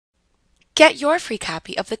Get your free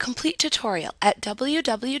copy of the complete tutorial at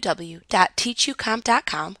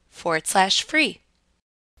www.teachucomp.com/free.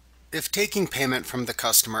 If taking payment from the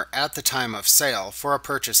customer at the time of sale for a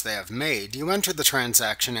purchase they have made, you enter the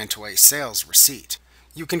transaction into a sales receipt.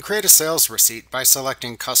 You can create a sales receipt by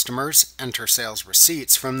selecting Customers, Enter Sales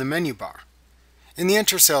Receipts from the menu bar. In the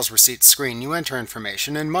Enter Sales Receipts screen, you enter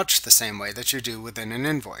information in much the same way that you do within an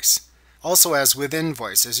invoice. Also, as with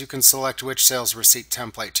invoices, you can select which sales receipt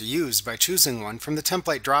template to use by choosing one from the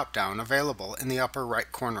template drop-down available in the upper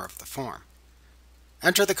right corner of the form.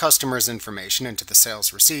 Enter the customer's information into the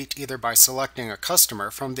sales receipt either by selecting a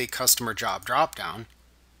customer from the Customer Job drop-down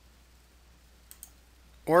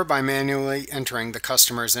or by manually entering the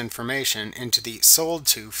customer's information into the Sold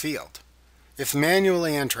To field. If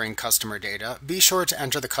manually entering customer data, be sure to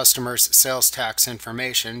enter the customer's sales tax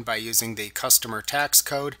information by using the Customer Tax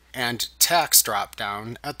Code and Tax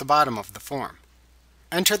drop-down at the bottom of the form.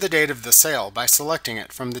 Enter the date of the sale by selecting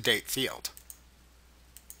it from the Date field.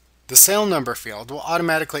 The sale number field will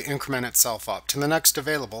automatically increment itself up to the next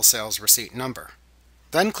available sales receipt number.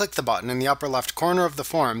 Then click the button in the upper left corner of the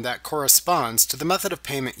form that corresponds to the method of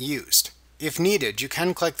payment used. If needed, you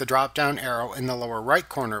can click the drop-down arrow in the lower right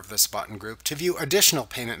corner of this button group to view additional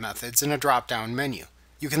payment methods in a drop-down menu.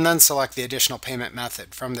 You can then select the additional payment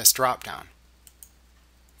method from this drop-down.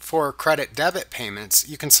 For credit-debit payments,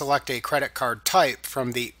 you can select a credit card type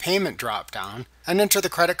from the Payment drop-down and enter the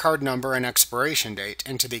credit card number and expiration date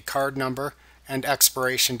into the card number and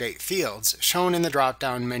expiration date fields shown in the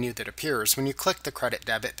drop-down menu that appears when you click the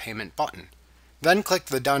credit-debit payment button. Then click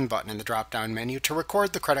the Done button in the drop-down menu to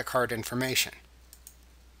record the credit card information.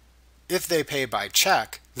 If they pay by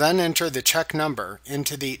check, then enter the check number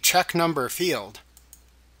into the Check Number field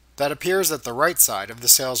that appears at the right side of the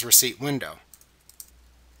sales receipt window.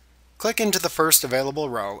 Click into the first available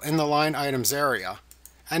row in the Line Items area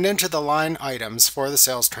and enter the line items for the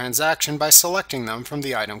sales transaction by selecting them from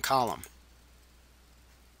the item column.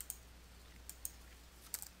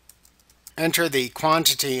 Enter the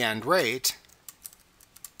quantity and rate,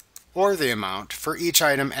 or the amount, for each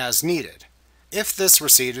item as needed. If this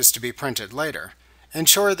receipt is to be printed later,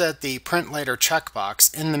 ensure that the Print Later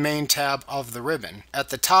checkbox in the Main tab of the ribbon at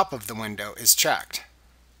the top of the window is checked.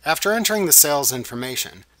 After entering the sales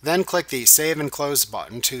information, then click the Save and Close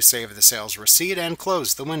button to save the sales receipt and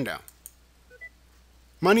close the window.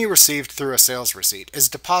 Money received through a sales receipt is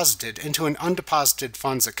deposited into an undeposited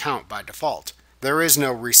funds account by default. There is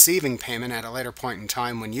no receiving payment at a later point in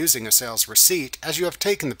time when using a sales receipt, as you have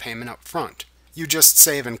taken the payment up front. You just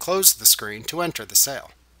save and close the screen to enter the sale.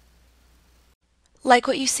 Like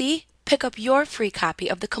what you see? Pick up your free copy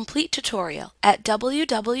of the complete tutorial at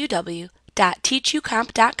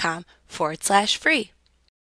www.teachucomp.com/free.